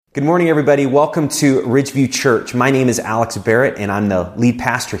Good morning, everybody. Welcome to Ridgeview Church. My name is Alex Barrett, and I'm the lead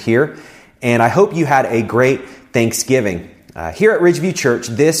pastor here. And I hope you had a great Thanksgiving. Here at Ridgeview Church,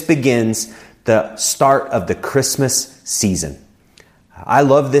 this begins the start of the Christmas season. I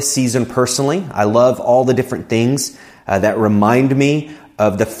love this season personally. I love all the different things that remind me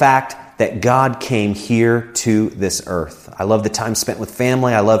of the fact that God came here to this earth. I love the time spent with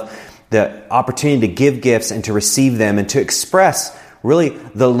family. I love the opportunity to give gifts and to receive them and to express really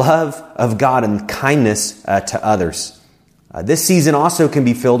the love of God and kindness to others. This season also can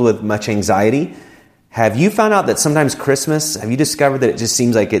be filled with much anxiety. Have you found out that sometimes Christmas, have you discovered that it just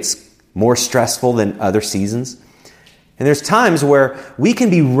seems like it's more stressful than other seasons? And there's times where we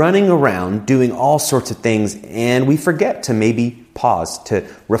can be running around doing all sorts of things and we forget to maybe pause, to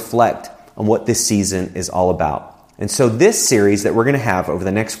reflect on what this season is all about. And so this series that we're going to have over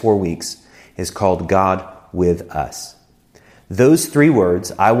the next 4 weeks is called God with Us. Those 3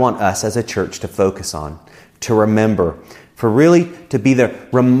 words I want us as a church to focus on, to remember, for really to be the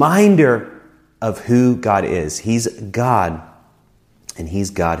reminder of who God is. He's God, and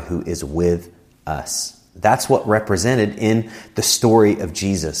He's God who is with us. That's what represented in the story of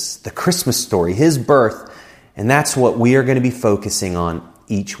Jesus, the Christmas story, His birth, and that's what we are going to be focusing on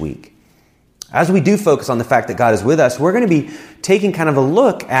each week. As we do focus on the fact that God is with us, we're going to be taking kind of a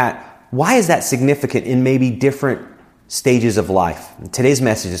look at why is that significant in maybe different stages of life. Today's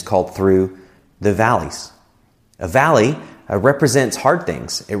message is called Through the Valleys. A valley represents hard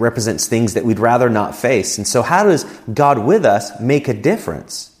things. It represents things that we'd rather not face. And so how does God with us make a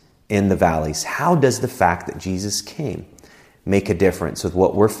difference in the valleys? How does the fact that Jesus came make a difference with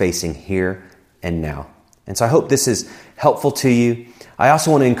what we're facing here and now? And so I hope this is helpful to you. I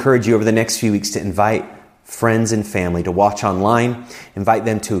also want to encourage you over the next few weeks to invite friends and family to watch online, invite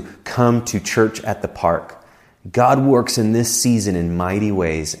them to come to church at the park. God works in this season in mighty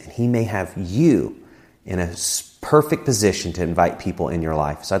ways, and He may have you in a perfect position to invite people in your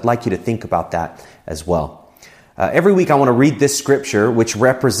life. So I'd like you to think about that as well. Every week I want to read this scripture, which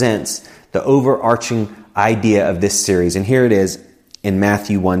represents the overarching idea of this series. And here it is in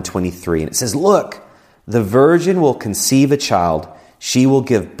Matthew 1:23. And it says, "Look, the virgin will conceive a child. She will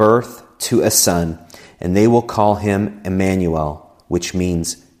give birth to a son, and they will call him Emmanuel," which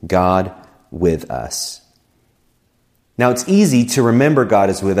means God with us. Now, it's easy to remember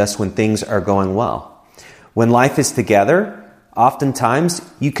God is with us when things are going well. When life is together, oftentimes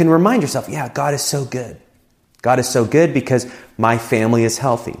you can remind yourself, yeah, God is so good. God is so good because my family is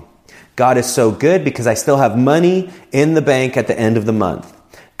healthy. God is so good because I still have money in the bank at the end of the month.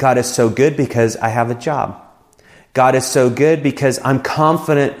 God is so good because I have a job. God is so good because I'm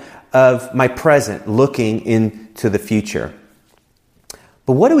confident of my present, looking into the future.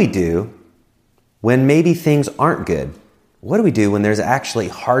 But what do we do when maybe things aren't good? What do we do when there's actually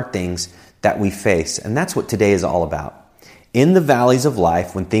hard things that we face? And that's what today is all about. In the valleys of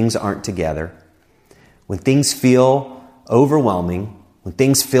life, when things aren't together, when things feel overwhelming, when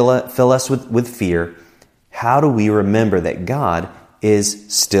things fill us with fear, how do we remember that God is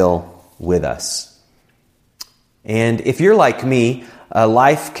still with us? And if you're like me,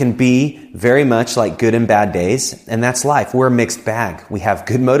 life can be very much like good and bad days, and that's life. We're a mixed bag. We have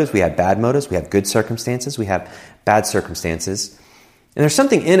good motives, we have bad motives, we have good circumstances, we have bad circumstances. And there's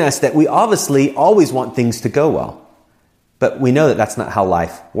something in us that we obviously always want things to go well, but we know that that's not how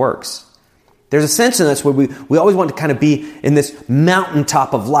life works. There's a sense in us where we always want to kind of be in this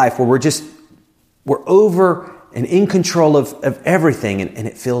mountaintop of life where we're over and in control of everything, and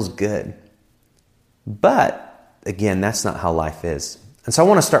it feels good. But again, that's not how life is. And so I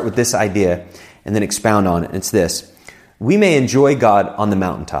want to start with this idea and then expound on it. It's this: we may enjoy God on the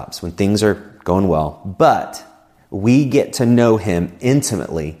mountaintops when things are going well, but we get to know Him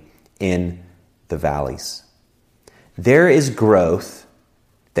intimately in the valleys. There is growth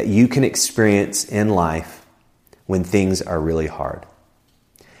that you can experience in life when things are really hard.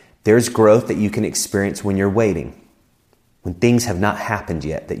 There's growth that you can experience when you're waiting, when things have not happened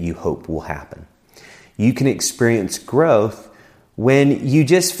yet that you hope will happen. You can experience growth when you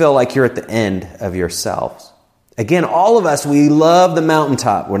just feel like you're at the end of yourselves. Again, all of us, we love the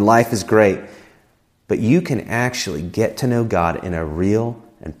mountaintop when life is great, but you can actually get to know God in a real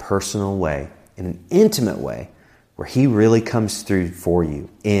and personal way, in an intimate way, where He really comes through for you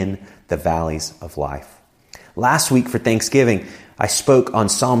in the valleys of life. Last week for Thanksgiving, I spoke on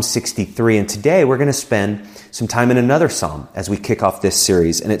Psalm 63, and today we're going to spend some time in another psalm as we kick off this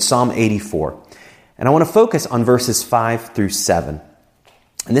series, and it's Psalm 84. And I want to focus on verses 5 through 7.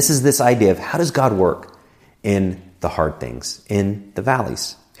 And this is this idea of how does God work in the hard things, in the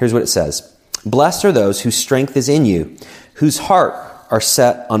valleys. Here's what it says. "Blessed are those whose strength is in you, whose heart are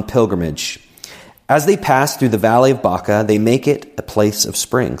set on pilgrimage. As they pass through the valley of Baca, they make it a place of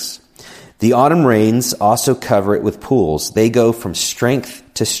springs. The autumn rains also cover it with pools. They go from strength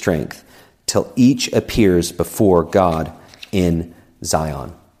to strength till each appears before God in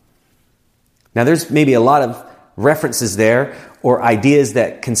Zion. Now there's maybe a lot of references there or ideas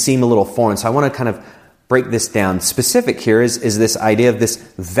that can seem a little foreign. So I want to kind of break this down. Specific here is this idea of this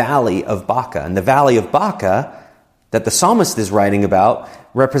valley of Baca. And the valley of Baca that the psalmist is writing about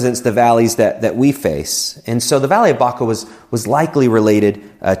represents the valleys that we face. And so the valley of Baca was likely related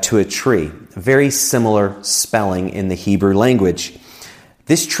to a tree, a very similar spelling in the Hebrew language.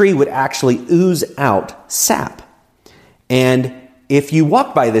 This tree would actually ooze out sap. And if you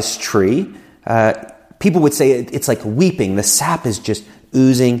walk by this tree, people would say it's like weeping. The sap is just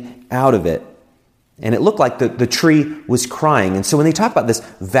oozing out of it. And it looked like the tree was crying. And so when they talk about this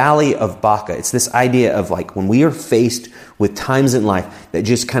valley of Baca, it's this idea of like when we are faced with times in life that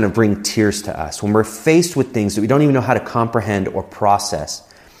just kind of bring tears to us, when we're faced with things that we don't even know how to comprehend or process,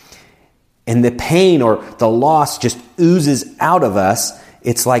 and the pain or the loss just oozes out of us,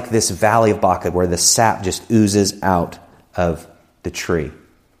 it's like this valley of Baca where the sap just oozes out of the tree.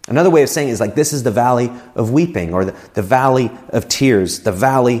 Another way of saying it is like this is the valley of weeping or the valley of tears, the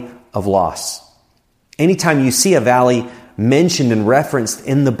valley of loss. Anytime you see a valley mentioned and referenced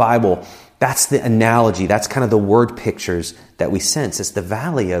in the Bible, that's the analogy, that's kind of the word pictures that we sense. It's the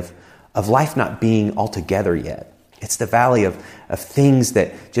valley of life not being altogether yet. It's the valley of things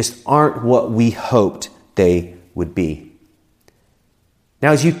that just aren't what we hoped they would be.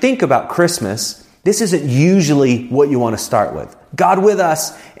 Now, as you think about Christmas, this isn't usually what you want to start with. God with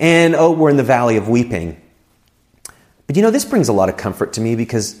us, and we're in the valley of weeping. But this brings a lot of comfort to me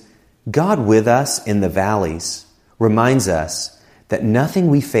because God with us in the valleys reminds us that nothing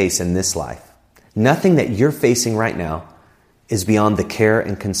we face in this life, nothing that you're facing right now, is beyond the care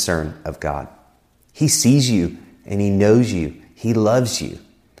and concern of God. He sees you and He knows you. He loves you.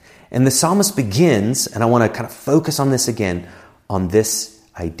 And the psalmist begins, and I want to kind of focus on this again, on this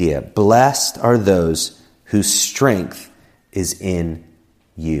idea. Blessed are those whose strength is in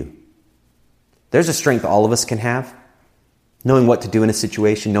you. There's a strength all of us can have. Knowing what to do in a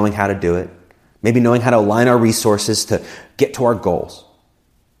situation, knowing how to do it, maybe knowing how to align our resources to get to our goals.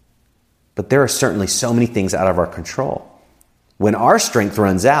 But there are certainly so many things out of our control. When our strength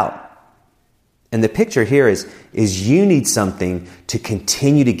runs out, and the picture here is you need something to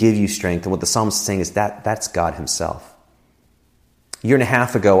continue to give you strength. And what the psalmist is saying is that's God Himself. A year and a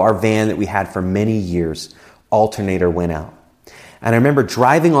half ago, our van that we had for many years, alternator went out. And I remember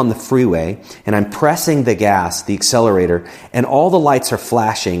driving on the freeway, and I'm pressing the gas, the accelerator, and all the lights are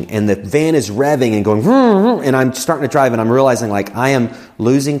flashing, and the van is revving and going, vroom, vroom, and I'm starting to drive, and I'm realizing like I am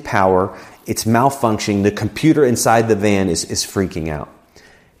losing power. It's malfunctioning. The computer inside the van is freaking out.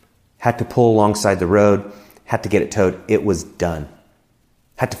 Had to pull alongside the road, had to get it towed. It was done.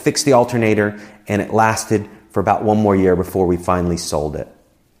 Had to fix the alternator, and it lasted for about one more year before we finally sold it.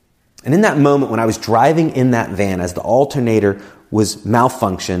 And in that moment, when I was driving in that van, as the alternator was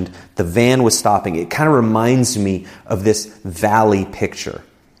malfunctioned, the van was stopping, it kind of reminds me of this valley picture.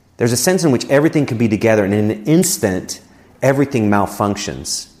 There's a sense in which everything can be together, and in an instant, everything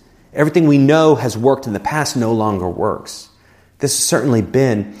malfunctions. Everything we know has worked in the past no longer works. This has certainly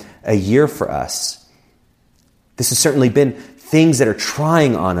been a year for us. This has certainly been things that are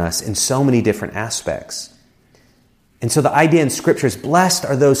trying on us in so many different aspects. And so the idea in Scripture is blessed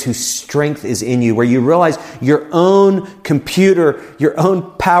are those whose strength is in you, where you realize your own computer, your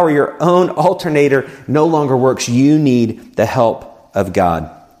own power, your own alternator no longer works. You need the help of God.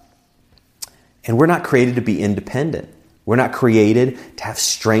 And we're not created to be independent. We're not created to have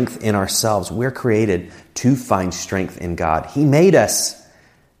strength in ourselves. We're created to find strength in God. He made us.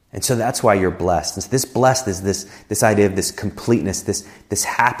 And so that's why you're blessed. And so this blessed is this idea of this completeness, this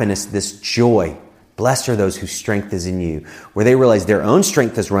happiness, this joy. Blessed are those whose strength is in you, where they realize their own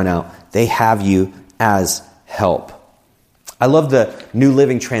strength has run out. They have you as help. I love the New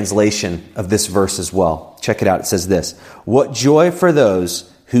Living Translation of this verse as well. Check it out. It says this: "What joy for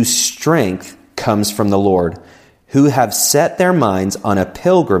those whose strength comes from the Lord, who have set their minds on a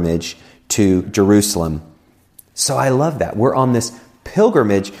pilgrimage to Jerusalem." So I love that. We're on this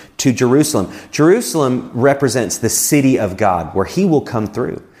pilgrimage to Jerusalem. Jerusalem represents the city of God, where He will come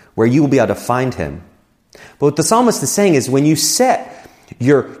through, where you will be able to find Him. But what the psalmist is saying is when you set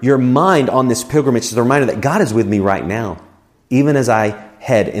your mind on this pilgrimage, it's a reminder that God is with me right now, even as I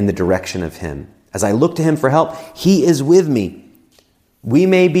head in the direction of Him. As I look to Him for help, He is with me. We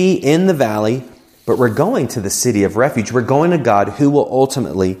may be in the valley, but we're going to the city of refuge. We're going to God who will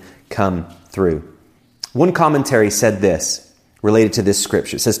ultimately come through. One commentary said this: related to this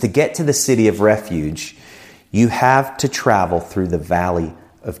scripture. It says, to get to the city of refuge, you have to travel through the valley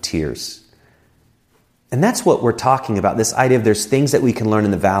of tears. And that's what we're talking about, this idea of there's things that we can learn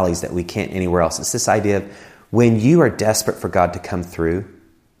in the valleys that we can't anywhere else. It's this idea of when you are desperate for God to come through,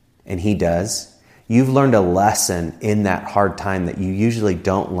 and He does, you've learned a lesson in that hard time that you usually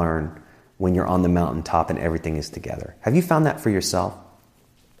don't learn when you're on the mountaintop and everything is together. Have you found that for yourself?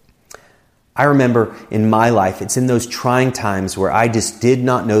 I remember in my life, it's in those trying times where I just did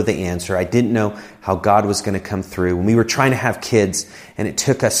not know the answer. I didn't know how God was going to come through. When we were trying to have kids, and it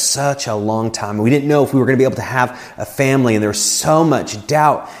took us such a long time. We didn't know if we were going to be able to have a family, and there was so much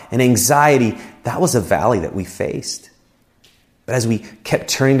doubt and anxiety. That was a valley that we faced. But as we kept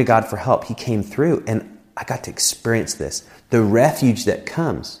turning to God for help, He came through, and I got to experience this. The refuge that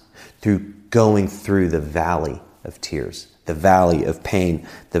comes through going through the valley of tears, the valley of pain,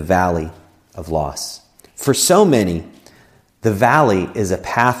 the valley of loss. For so many, the valley is a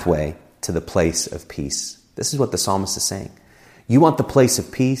pathway to the place of peace. This is what the psalmist is saying. You want the place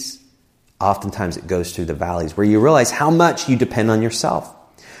of peace? Oftentimes it goes through the valleys where you realize how much you depend on yourself,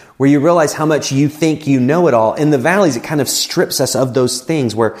 where you realize how much you think you know it all. In the valleys, it kind of strips us of those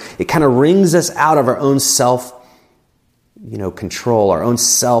things, where it kind of wrings us out of our own control, our own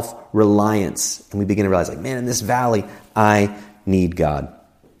self-reliance. And we begin to realize, man, in this valley, I need God.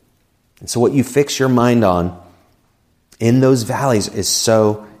 And so what you fix your mind on in those valleys is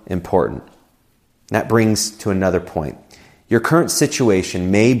so important. And that brings to another point. Your current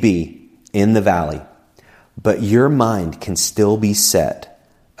situation may be in the valley, but your mind can still be set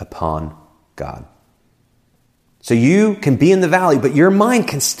upon God. So you can be in the valley, but your mind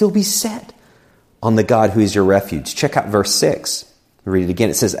can still be set on the God who is your refuge. Check out verse 6. Read it again.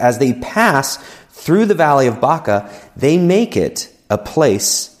 It says, as they pass through the valley of Baca, they make it a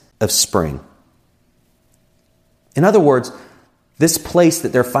place of spring. In other words, this place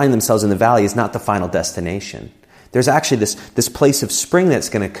that they're finding themselves in the valley is not the final destination. There's actually this place of spring that's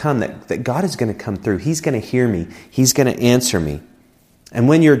going to come, that God is going to come through. He's going to hear me. He's going to answer me. And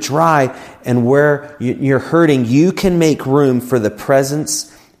when you're dry and where you're hurting, you can make room for the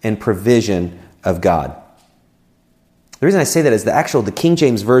presence and provision of God. The reason I say that is the King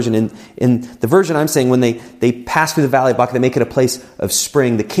James Version, in the version I'm saying, when they pass through the valley of Baca, they make it a place of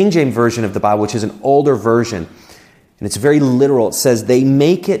spring. The King James Version of the Bible, which is an older version, and it's very literal, it says they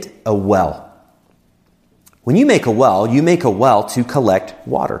make it a well. When you make a well to collect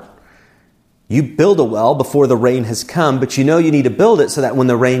water. You build a well before the rain has come, but you need to build it so that when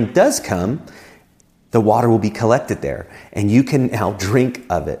the rain does come, the water will be collected there, and you can now drink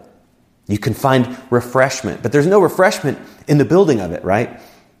of it. You can find refreshment, but there's no refreshment in the building of it, right?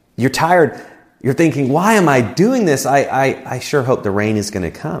 You're tired. You're thinking, why am I doing this? I sure hope the rain is going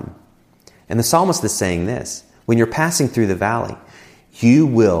to come. And the psalmist is saying this: when you're passing through the valley, you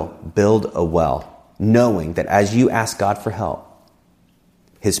will build a well, knowing that as you ask God for help,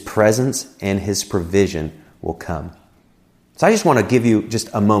 His presence and His provision will come. So I just want to give you just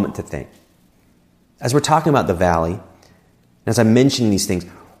a moment to think. As we're talking about the valley, as I'm mentioning these things,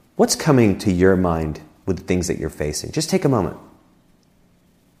 what's coming to your mind with the things that you're facing? Just take a moment.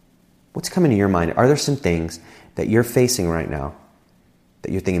 What's coming to your mind? Are there some things that you're facing right now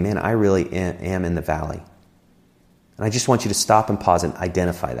that you're thinking, man, I really am in the valley? And I just want you to stop and pause and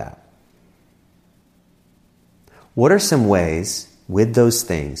identify that. What are some ways with those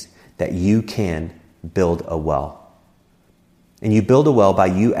things that you can build a well? And you build a well by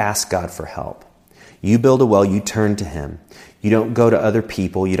you ask God for help. You build a well, you turn to Him. You don't go to other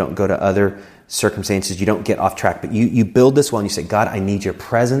people. You don't go to other circumstances. You don't get off track. But you build this well and you say, God, I need your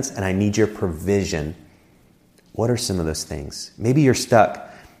presence and I need your provision. What are some of those things? Maybe you're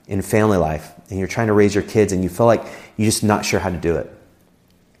stuck in family life and you're trying to raise your kids and you feel like you're just not sure how to do it.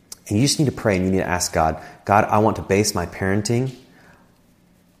 And you just need to pray and you need to ask God, I want to base my parenting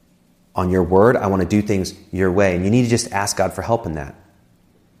on your word. I want to do things your way. And you need to just ask God for help in that.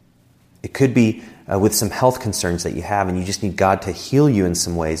 It could be with some health concerns that you have and you just need God to heal you in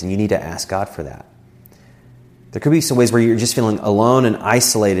some ways and you need to ask God for that. There could be some ways where you're just feeling alone and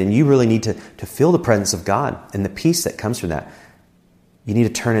isolated and you really need to feel the presence of God and the peace that comes from that. You need to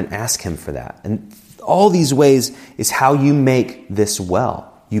turn and ask Him for that. And all these ways is how you make this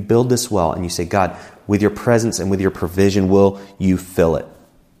well. You build this well and you say, God, with your presence and with your provision, will you fill it?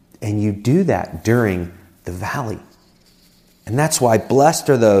 And you do that during the valley. And that's why blessed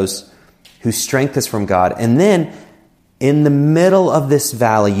are those whose strength is from God. And then in the middle of this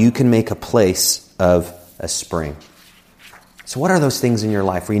valley, you can make a place of a spring. So what are those things in your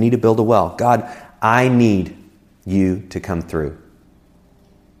life where you need to build a well? God, I need you to come through.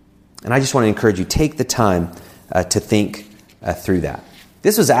 And I just want to encourage you, take the time to think through that.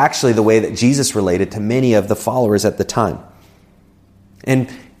 This was actually the way that Jesus related to many of the followers at the time. And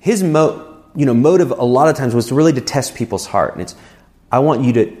his motive a lot of times was really to test people's heart. And it's, I want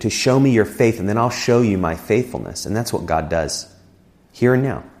you to show me your faith, and then I'll show you my faithfulness. And that's what God does here and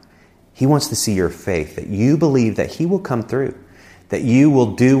now. He wants to see your faith, that you believe that he will come through, that you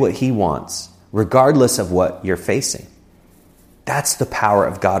will do what he wants, regardless of what you're facing. That's the power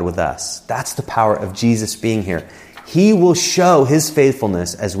of God with us. That's the power of Jesus being here. He will show his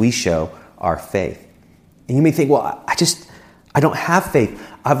faithfulness as we show our faith. And you may think, well, I don't have faith.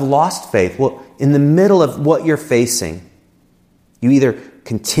 I've lost faith. Well, in the middle of what you're facing, you either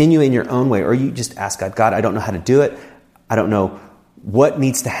continue in your own way or you just ask God, I don't know how to do it. I don't know what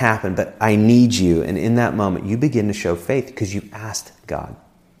needs to happen, but I need you. And in that moment, you begin to show faith because you asked God.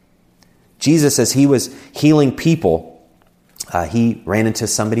 Jesus, as he was healing people, he ran into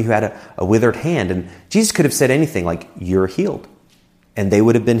somebody who had a withered hand. And Jesus could have said anything like, you're healed. And they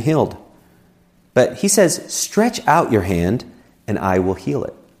would have been healed. But he says, stretch out your hand and I will heal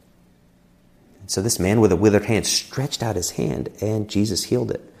it. So this man with a withered hand stretched out his hand and Jesus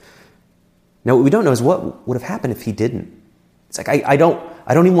healed it. Now what we don't know is what would have happened if he didn't. It's like, I don't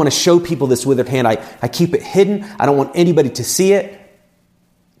even want to show people this withered hand. I keep it hidden. I don't want anybody to see it.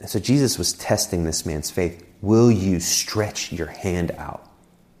 And so Jesus was testing this man's faith. Will you stretch your hand out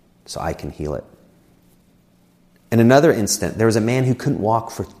so I can heal it? In another instant, there was a man who couldn't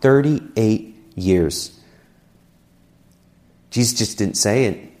walk for 38 years. Jesus just didn't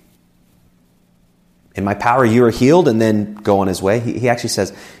say, in my power you are healed, and then go on his way. He actually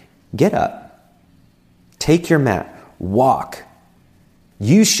says, get up, take your mat, walk.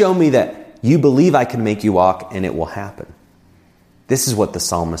 You show me that you believe I can make you walk, and it will happen. This is what the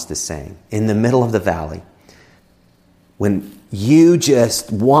psalmist is saying. In the middle of the valley, when you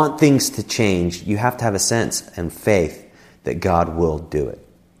just want things to change, you have to have a sense and faith that God will do it.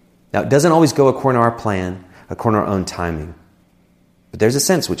 Now, it doesn't always go according to our plan, according to our own timing. But there's a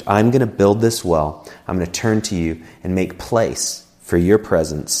sense which I'm going to build this well. I'm going to turn to you and make place for your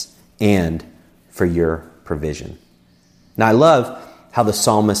presence and for your provision. Now, I love how the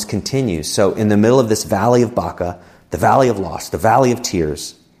psalmist continues. So in the middle of this valley of Baca, the valley of loss, the valley of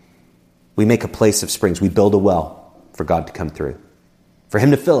tears, we make a place of springs. We build a well for God to come through, for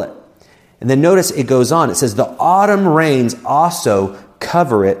him to fill it. And then notice it goes on. It says, the autumn rains also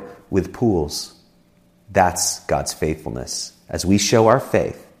cover it with pools. That's God's faithfulness. As we show our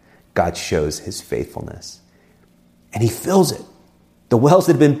faith, God shows his faithfulness. And he fills it. The wells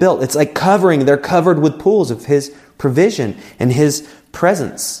that have been built, it's like they're covered with pools of his provision and his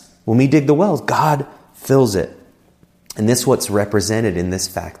presence. When we dig the wells, God fills it. And this is what's represented in this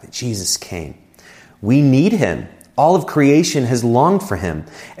fact that Jesus came. We need him. All of creation has longed for him.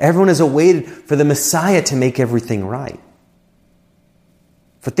 Everyone has awaited for the Messiah to make everything right.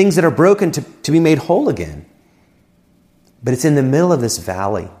 For things that are broken to be made whole again. But it's in the middle of this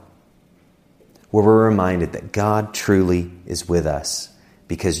valley where we're reminded that God truly is with us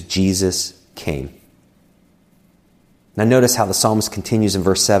because Jesus came. Now notice how the psalmist continues in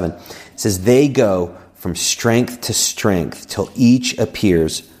verse 7. It says, they go from strength to strength till each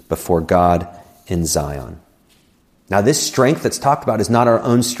appears before God in Zion. Now this strength that's talked about is not our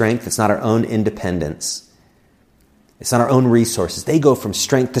own strength. It's not our own independence. It's not our own resources. They go from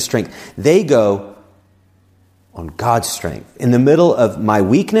strength to strength. They go on God's strength. In the middle of my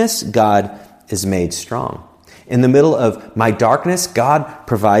weakness, God is made strong. In the middle of my darkness, God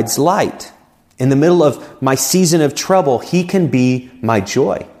provides light. In the middle of my season of trouble, he can be my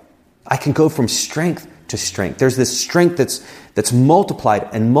joy. I can go from strength to strength. There's this strength that's multiplied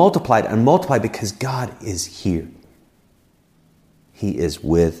and multiplied and multiplied because God is here. He is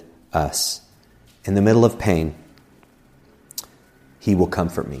with us. In the middle of pain, he will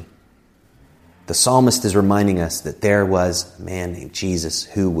comfort me. The psalmist is reminding us that there was a man named Jesus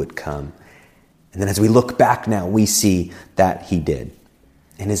who would come. And then as we look back now, we see that he did.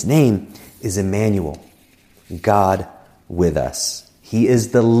 And his name is Emmanuel, God with us. He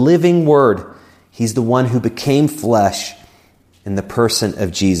is the living Word. He's the one who became flesh in the person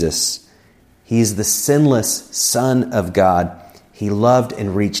of Jesus. He is the sinless Son of God. He loved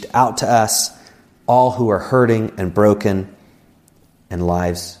and reached out to us, all who are hurting and broken, and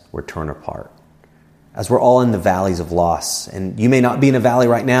lives were torn apart. As we're all in the valleys of loss, and you may not be in a valley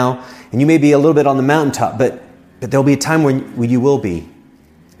right now, and you may be a little bit on the mountaintop, but there'll be a time when you will be.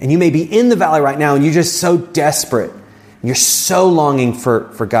 And you may be in the valley right now, and you're just so desperate. And you're so longing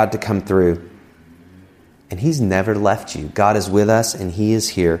for God to come through. And he's never left you. God is with us, and he is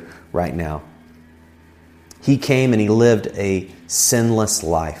here right now. He came and he lived a sinless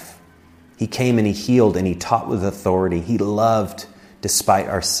life. He came and he healed and he taught with authority. He loved despite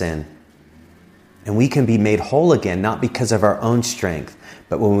our sin. And we can be made whole again, not because of our own strength,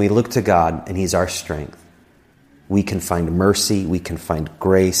 but when we look to God and he's our strength, we can find mercy, we can find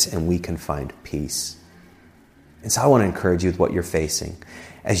grace, and we can find peace. And so I want to encourage you with what you're facing.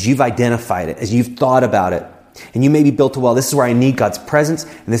 As you've identified it, as you've thought about it, and you maybe built a well, this is where I need God's presence,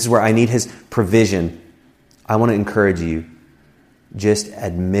 and this is where I need his provision. I want to encourage you, just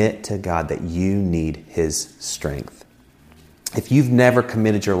admit to God that you need his strength. If you've never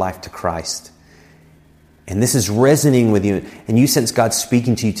committed your life to Christ, and this is resonating with you, and you sense God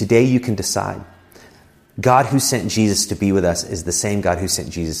speaking to you, today you can decide. God who sent Jesus to be with us is the same God who sent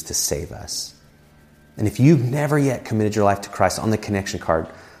Jesus to save us. And if you've never yet committed your life to Christ, on the connection card,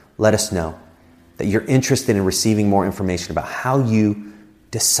 let us know that you're interested in receiving more information about how you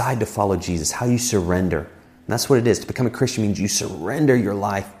decide to follow Jesus, how you surrender. And that's what it is. To become a Christian means you surrender your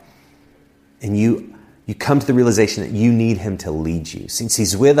life and you come to the realization that you need him to lead you. Since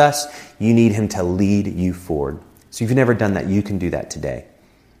he's with us, you need him to lead you forward. So if you've never done that, you can do that today.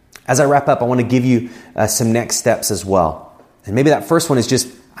 As I wrap up, I want to give you some next steps as well. And maybe that first one is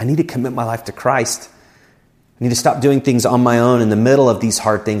just, I need to commit my life to Christ. I need to stop doing things on my own in the middle of these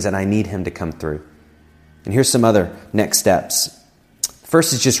hard things, and I need him to come through. And here's some other next steps.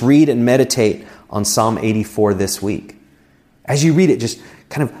 First is just read and meditate on Psalm 84 this week. As you read it, just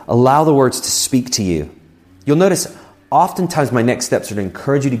kind of allow the words to speak to you. You'll notice oftentimes my next steps are to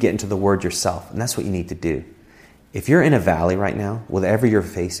encourage you to get into the Word yourself, and that's what you need to do. If you're in a valley right now, whatever you're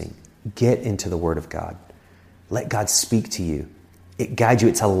facing, get into the Word of God. Let God speak to you. It guides you.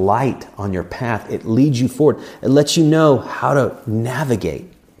 It's a light on your path. It leads you forward. It lets you know how to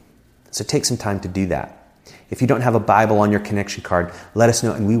navigate. So take some time to do that. If you don't have a Bible on your connection card, let us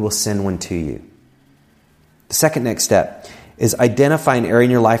know and we will send one to you. The second next step is identify an area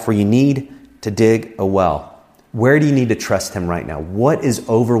in your life where you need to dig a well. Where do you need to trust him right now? What is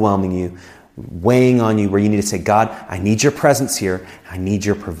overwhelming you, weighing on you, where you need to say, God, I need your presence here. I need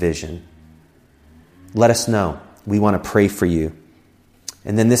your provision. Let us know. We want to pray for you.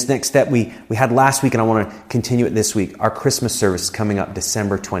 And then this next step we had last week, and I want to continue it this week. Our Christmas service is coming up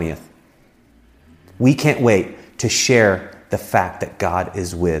December 20th. We can't wait to share the fact that God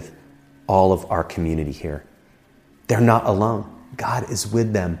is with all of our community here. They're not alone. God is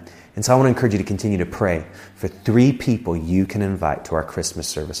with them. And so I want to encourage you to continue to pray for 3 people you can invite to our Christmas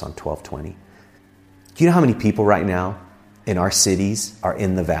service on 12/20. Do you know how many people right now in our cities are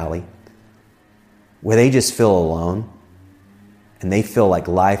in the valley where they just feel alone and they feel like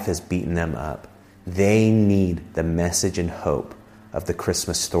life has beaten them up? They need the message and hope of the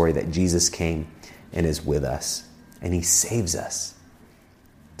Christmas story that Jesus came and is with us and he saves us.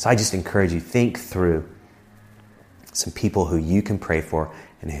 So I just encourage you, think through some people who you can pray for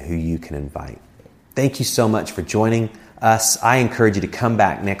and who you can invite. Thank you so much for joining us. I encourage you to come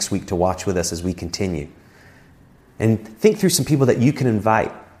back next week to watch with us as we continue. And think through some people that you can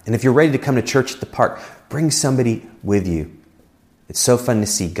invite. And if you're ready to come to church at the park, bring somebody with you. It's so fun to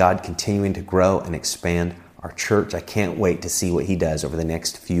see God continuing to grow and expand our church. I can't wait to see what he does over the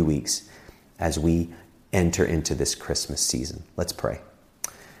next few weeks as we enter into this Christmas season. Let's pray.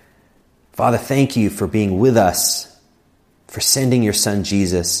 Father, thank you for being with us, for sending your son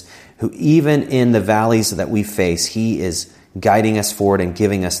Jesus, who even in the valleys that we face, he is guiding us forward and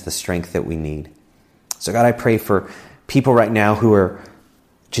giving us the strength that we need. So God, I pray for people right now who are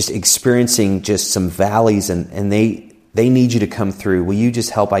just experiencing just some valleys and they need you to come through. Will you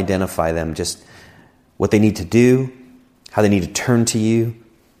just help identify them, just what they need to do, how they need to turn to you,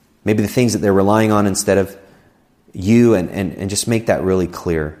 maybe the things that they're relying on instead of you, and just make that really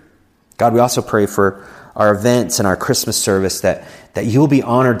clear. God, we also pray for our events and our Christmas service that you'll be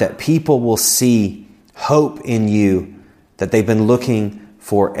honored, that people will see hope in you that they've been looking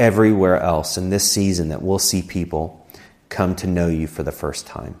for everywhere else in this season, that we'll see people come to know you for the first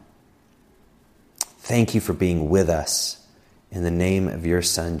time. Thank you for being with us. In the name of your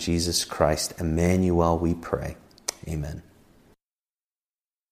Son, Jesus Christ, Emmanuel, we pray. Amen.